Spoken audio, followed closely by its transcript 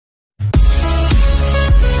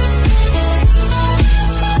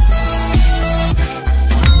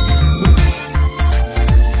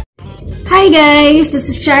Hi guys, this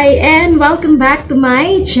is Chai and welcome back to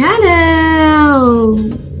my channel.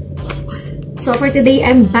 So for today,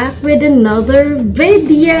 I'm back with another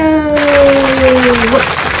video.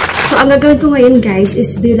 So ang gagawin ko ngayon guys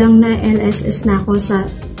is bilang na LSS na ako sa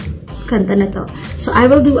kanta na to. So I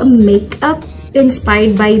will do a makeup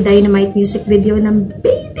inspired by Dynamite music video ng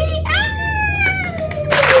BTS.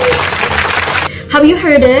 Have you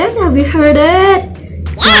heard it? Have you heard it?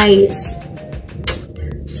 Guys.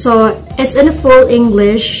 So, it's in a full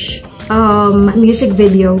English music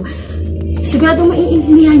video. Sigurado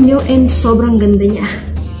maiintindihan nyo and sobrang ganda niya.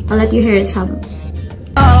 I'll let you hear it some.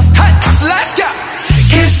 Hey, so let's go!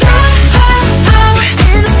 'Cause I'm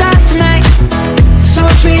in the stars tonight. So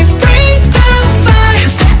watch me bring down fire,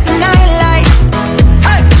 set the night light.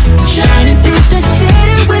 Hey, shining through the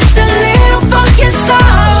city with a little funky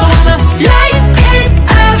song. So I'ma light it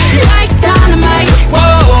up like dynamite.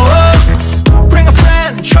 Whoa, bring a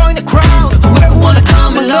friend, join the crowd. Whoever wanna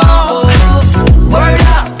come along. Word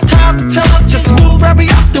up, talk, just move right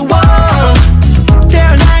up the wall. Day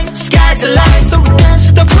or night, sky's the light, so we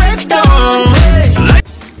dance to the breakdown.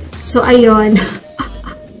 So, ayun.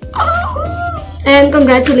 And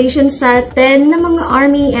congratulations sa 10 na mga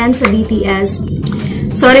ARMY and sa BTS.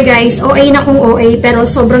 Sorry guys, OA na kung OA, pero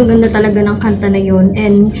sobrang ganda talaga ng kanta na yun.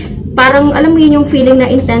 And parang, alam mo yun yung feeling na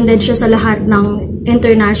intended siya sa lahat ng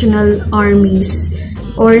international armies.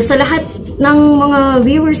 Or sa lahat ng mga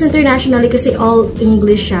viewers internationally kasi all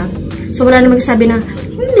English siya. So, wala namang sabi na,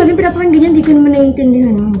 laging parang ganyan, di ko naman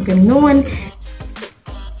naiintindihan. Ganon.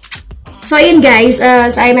 So, ayun guys,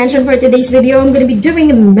 as I mentioned for today's video, I'm gonna be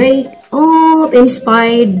doing a makeup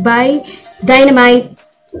inspired by Dynamite,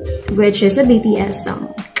 which is a BTS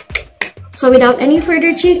song. So, without any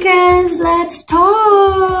further chicas, let's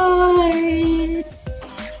start!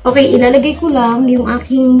 Okay, ilalagay ko lang yung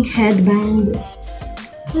aking headband.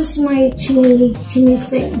 This is my chini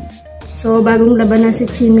thing. So, bagong laban na si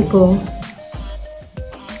chini ko.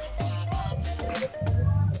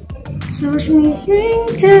 So, me bring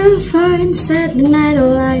to find set the night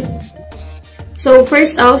alight. So,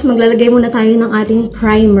 first off, maglalagay muna tayo ng ating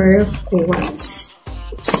primer, of course.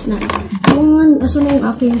 Oops, asan na yung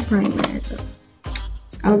aking primer? Ito.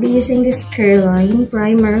 I'll be using this Caroline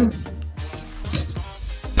primer.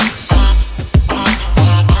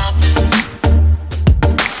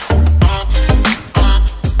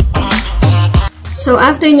 So,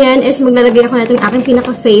 after nyan is maglalagay ako natin aking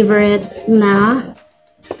pinaka-favorite na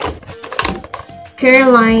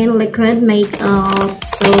Caroline liquid makeup.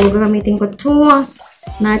 So, gagamitin ko ito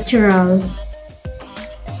natural.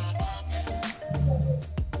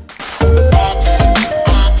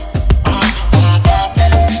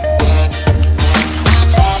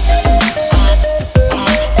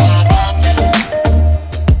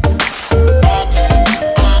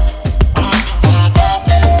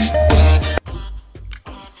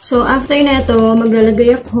 So, after na ito,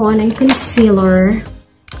 maglalagay ako ng concealer.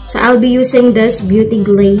 So, I'll be using this Beauty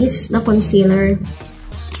Glaze na concealer.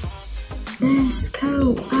 Let's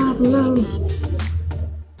go up low.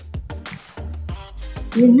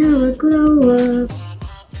 You know I glow up.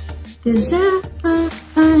 'Cause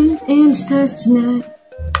I'm in the stars tonight.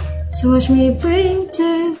 So, watch me bring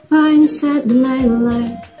to find set the night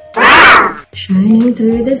light. Shining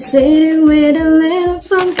through the city with a little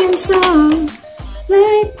funkin' song.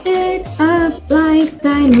 Light it up like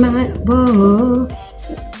dynamite, whoa.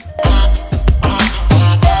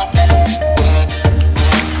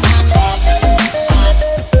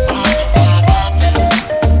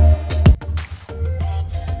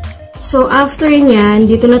 So, after nyan,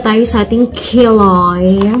 dito na tayo sa ating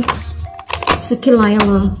kilay. Sa kilay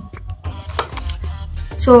lang.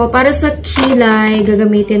 So, para sa kilay,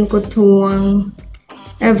 gagamitin ko itong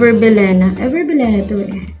Everbelena. Everbelena ito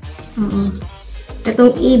eh.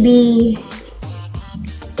 Itong EB.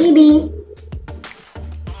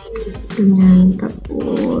 Ganyan.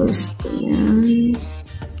 Tapos, ganyan.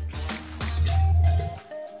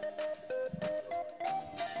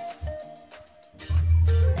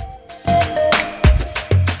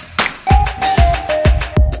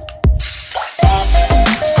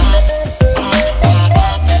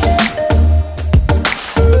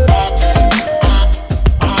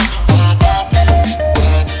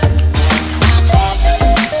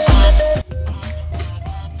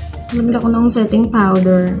 Magla ko ng setting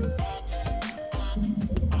powder.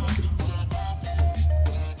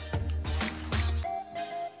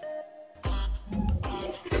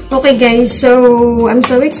 Okay guys, so I'm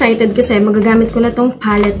so excited kasi magagamit ko na tong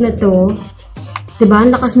palette na to. Diba?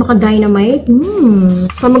 Ang lakas maka-dynamite.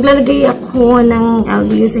 So maglalagay ako ng, I'll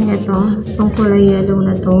be using ito. Itong kulay yellow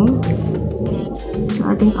na to.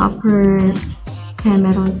 sa ating upper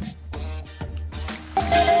camera.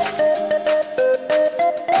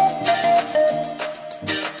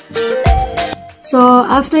 So,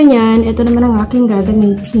 after nyan, ito naman ang aking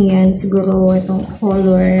gagamitin. Siguro itong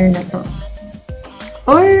color na to.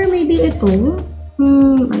 Or maybe ito.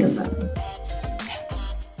 Ano ba?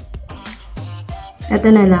 Ito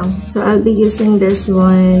na lang. So, I'll be using this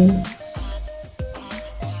one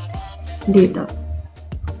dito.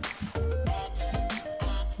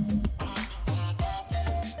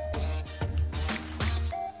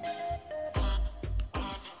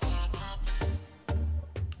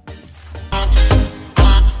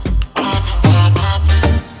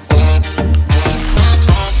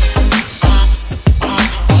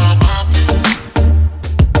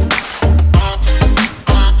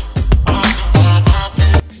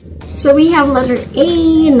 So we have letter A,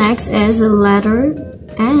 next is letter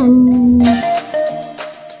N.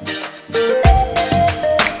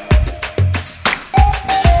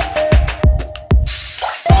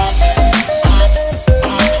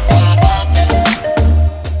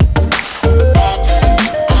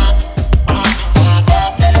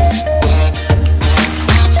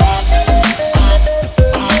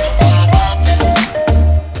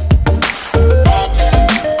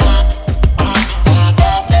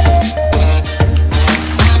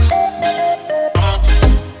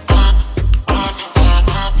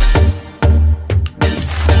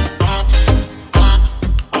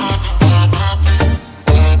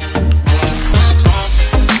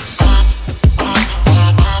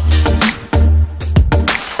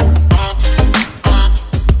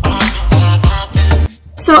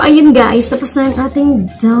 So, ayun guys, tapos na ang ating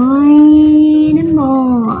Dynamite.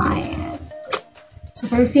 So,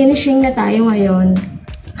 for finishing na tayo ngayon.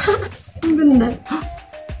 Ang ganda.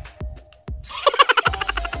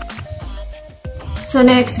 So,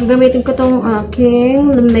 next, gagamitin ko tong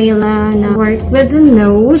aking lamela na work with the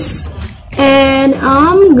nose. And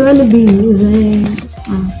I'm gonna be using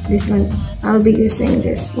this one. I'll be using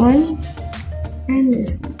this one and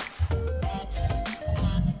this one.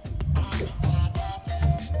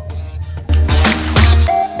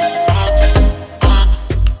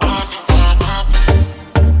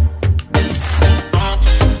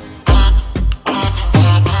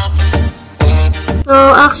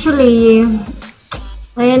 So, actually,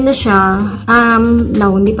 ayan na siya.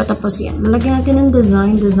 No, hindi pa tapos yan. Lalagyan natin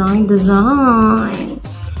ng design.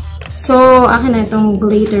 So, akin na itong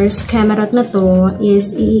glitters camera na to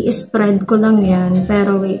is i-spread ko lang yan.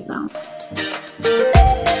 Pero wait lang.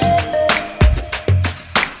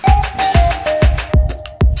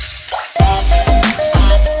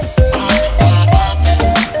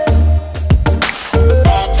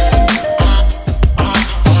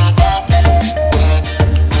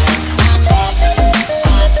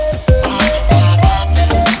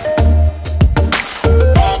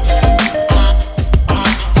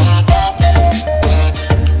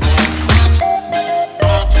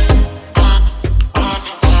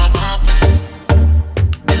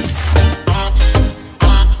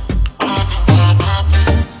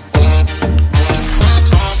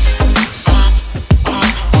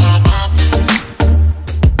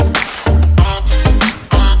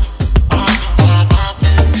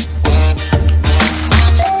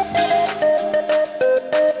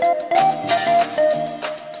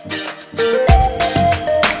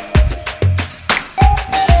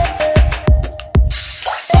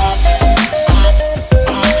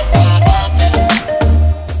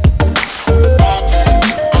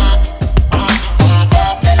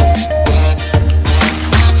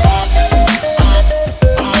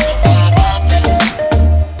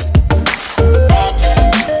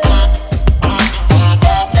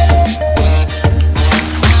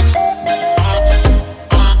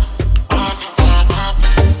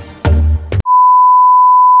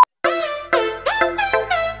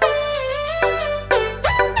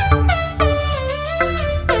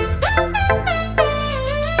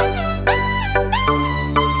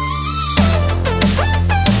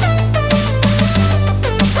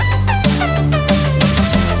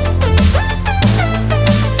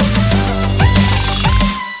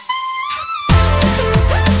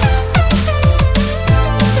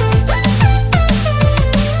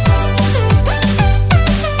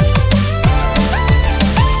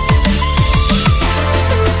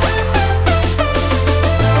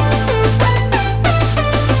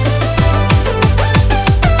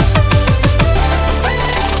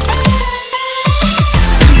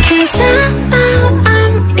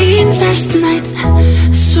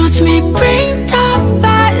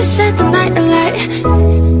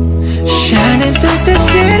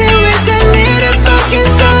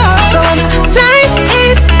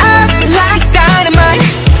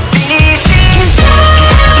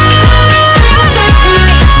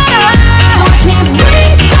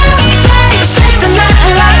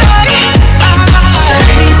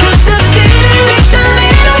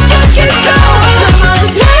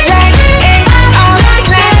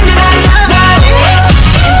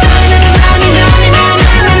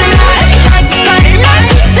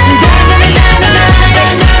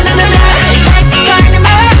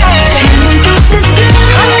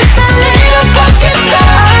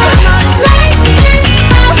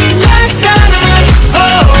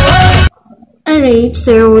 Alright,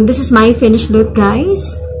 so this is my finished look, guys.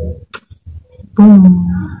 Boom.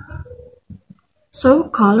 So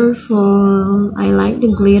colorful. I like the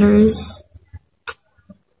glitters.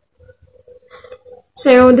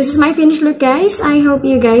 So this is my finished look, guys. I hope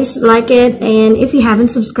you guys like it, and if you haven't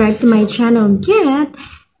subscribed to my channel yet,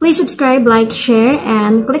 please subscribe, like, share,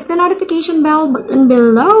 and click the notification bell button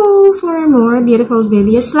below for more beautiful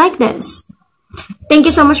videos like this. Thank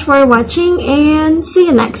you so much for watching, and see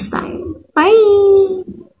you next time. Bye!